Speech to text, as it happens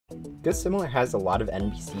Ghost Similar has a lot of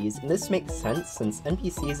NPCs, and this makes sense since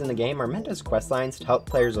NPCs in the game are meant as questlines to help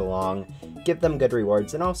players along, give them good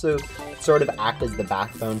rewards, and also sort of act as the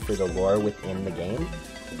backbone for the lore within the game.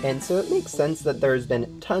 And so it makes sense that there's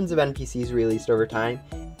been tons of NPCs released over time,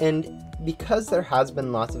 and because there has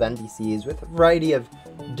been lots of NPCs with a variety of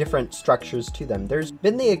different structures to them, there's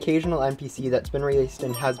been the occasional NPC that's been released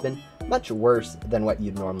and has been much worse than what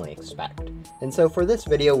you'd normally expect. And so for this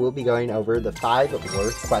video, we'll be going over the 5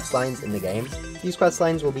 worst questlines in the game. These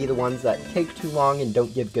questlines will be the ones that take too long and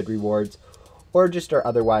don't give good rewards, or just are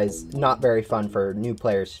otherwise not very fun for new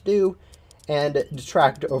players to do, and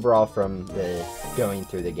detract overall from the going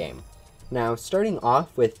through the game. Now, starting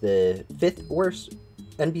off with the 5th worst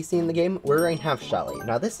NPC in the game, we're going to have Shelly.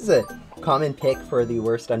 Now, this is a common pick for the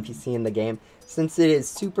worst NPC in the game, since it is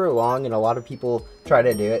super long and a lot of people try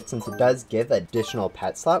to do it, since it does give additional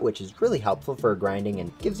pet slot, which is really helpful for grinding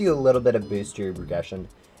and gives you a little bit of boost to your progression.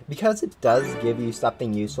 Because it does give you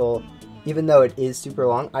something useful, even though it is super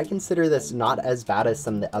long, I consider this not as bad as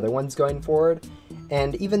some of the other ones going forward.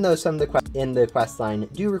 And even though some of the quests in the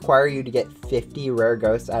questline do require you to get 50 rare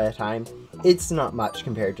ghosts at a time, it's not much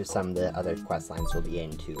compared to some of the other questlines we'll be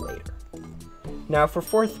into later. Now for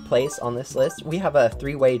 4th place on this list, we have a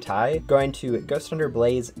 3-way tie going to Ghost Hunter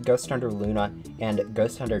Blaze, Ghost Hunter Luna, and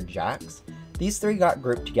Ghost Hunter Jax. These 3 got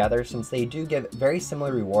grouped together since they do give very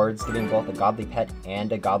similar rewards, giving both a godly pet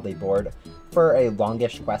and a godly board for a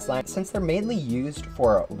longish questline. Since they're mainly used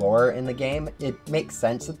for lore in the game, it makes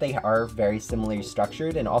sense that they are very similarly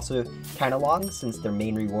structured and also kind of long, since their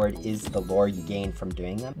main reward is the lore you gain from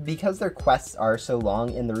doing them. Because their quests are so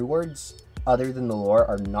long and the rewards other than the lore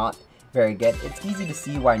are not very good, it's easy to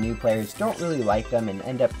see why new players don't really like them and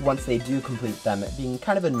end up, once they do complete them, being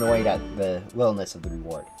kind of annoyed at the littleness of the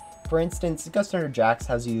reward. For instance, Ghost Hunter Jax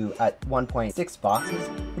has you at 1.6 bosses,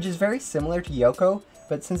 which is very similar to Yoko,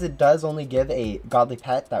 but since it does only give a godly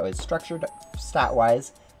pet that was structured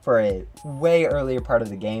stat-wise for a way earlier part of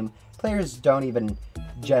the game, players don't even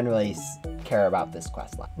generally care about this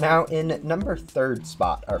questline. Now, in number 3rd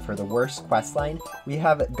spot, or for the worst questline, we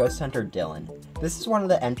have Ghost Hunter Dylan. This is one of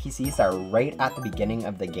the NPCs that are right at the beginning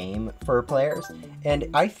of the game for players, and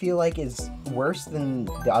I feel like is worse than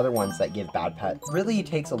the other ones that give bad pets. It really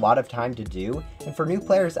takes a lot of time to do, and for new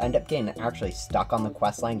players end up getting actually stuck on the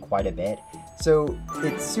questline quite a bit. So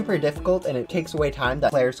it's super difficult and it takes away time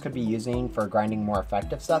that players could be using for grinding more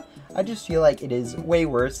effective stuff. I just feel like it is way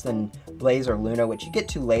worse than Blaze or Luna, which you get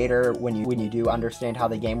to later when you do understand how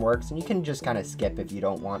the game works, and you can just kind of skip if you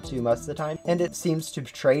don't want to most of the time. And it seems to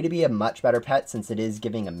portray to be a much better pet since it is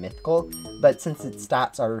giving a mythical, but since its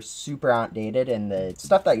stats are super outdated and the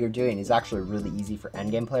stuff that you're doing is actually really easy for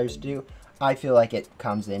endgame players to do, I feel like it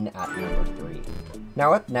comes in at number 3.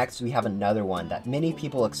 Now up next, we have another one that many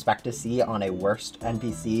people expect to see on a worst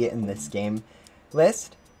NPC in this game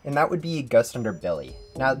list, and that would be Ghost Hunter Billy.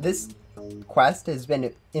 Now this quest has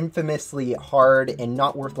been infamously hard and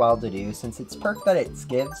not worthwhile to do, since its perk that it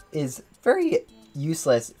gives is very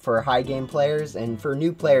useless for high game players, and for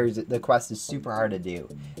new players the quest is super hard to do.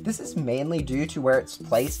 This is mainly due to where it's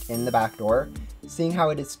placed in the back door, seeing how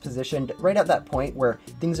it is positioned right at that point where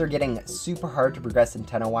things are getting super hard to progress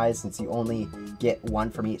antenna-wise, since you only get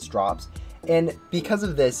 1 from each drops. And because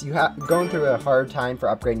of this, you have going through a hard time for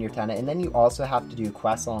upgrading your antenna, and then you also have to do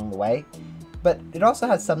quests along the way. But it also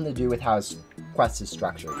has something to do with how quest is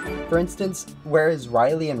structured. For instance, whereas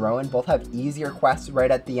Riley and Rowan both have easier quests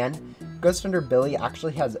right at the end, Ghost Hunter Billy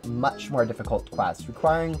actually has much more difficult quests,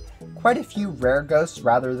 requiring quite a few rare ghosts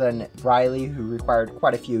rather than Riley, who required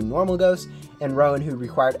quite a few normal ghosts, and Rowan, who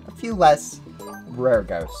required a few less rare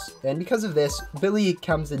ghosts. And because of this, Billy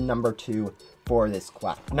comes in number 2 for this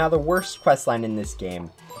quest. Now the worst questline in this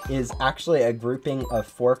game is actually a grouping of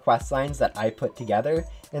 4 questlines that I put together,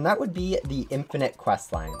 and that would be the Infinite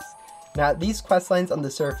Questlines. Now these questlines on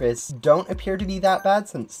the surface don't appear to be that bad,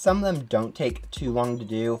 since some of them don't take too long to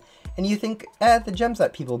do, and you think, the gems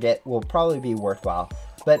that people get will probably be worthwhile.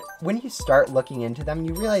 But when you start looking into them,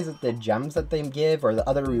 you realize that the gems that they give or the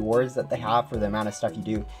other rewards that they have for the amount of stuff you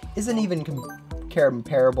do isn't even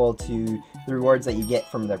comparable to the rewards that you get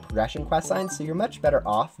from the progression questlines, so you're much better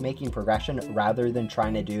off making progression rather than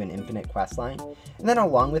trying to do an infinite questline. And then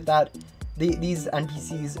along with that, these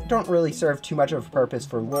NPCs don't really serve too much of a purpose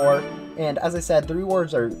for lore, and as I said, the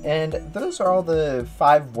rewards are, and those are all the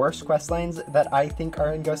 5 worst questlines that I think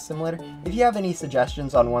are in Ghost Simulator. If you have any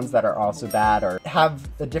suggestions on ones that are also bad, or have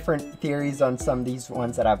different theories on some of these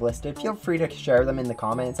ones that I've listed, feel free to share them in the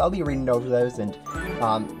comments. I'll be reading over those and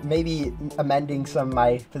maybe amending some of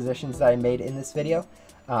my positions that I made in this video,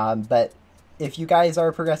 but if you guys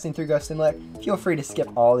are progressing through Ghost Simulator, feel free to skip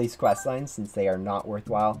all these quest lines since they are not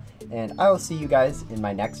worthwhile, and I will see you guys in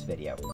my next video.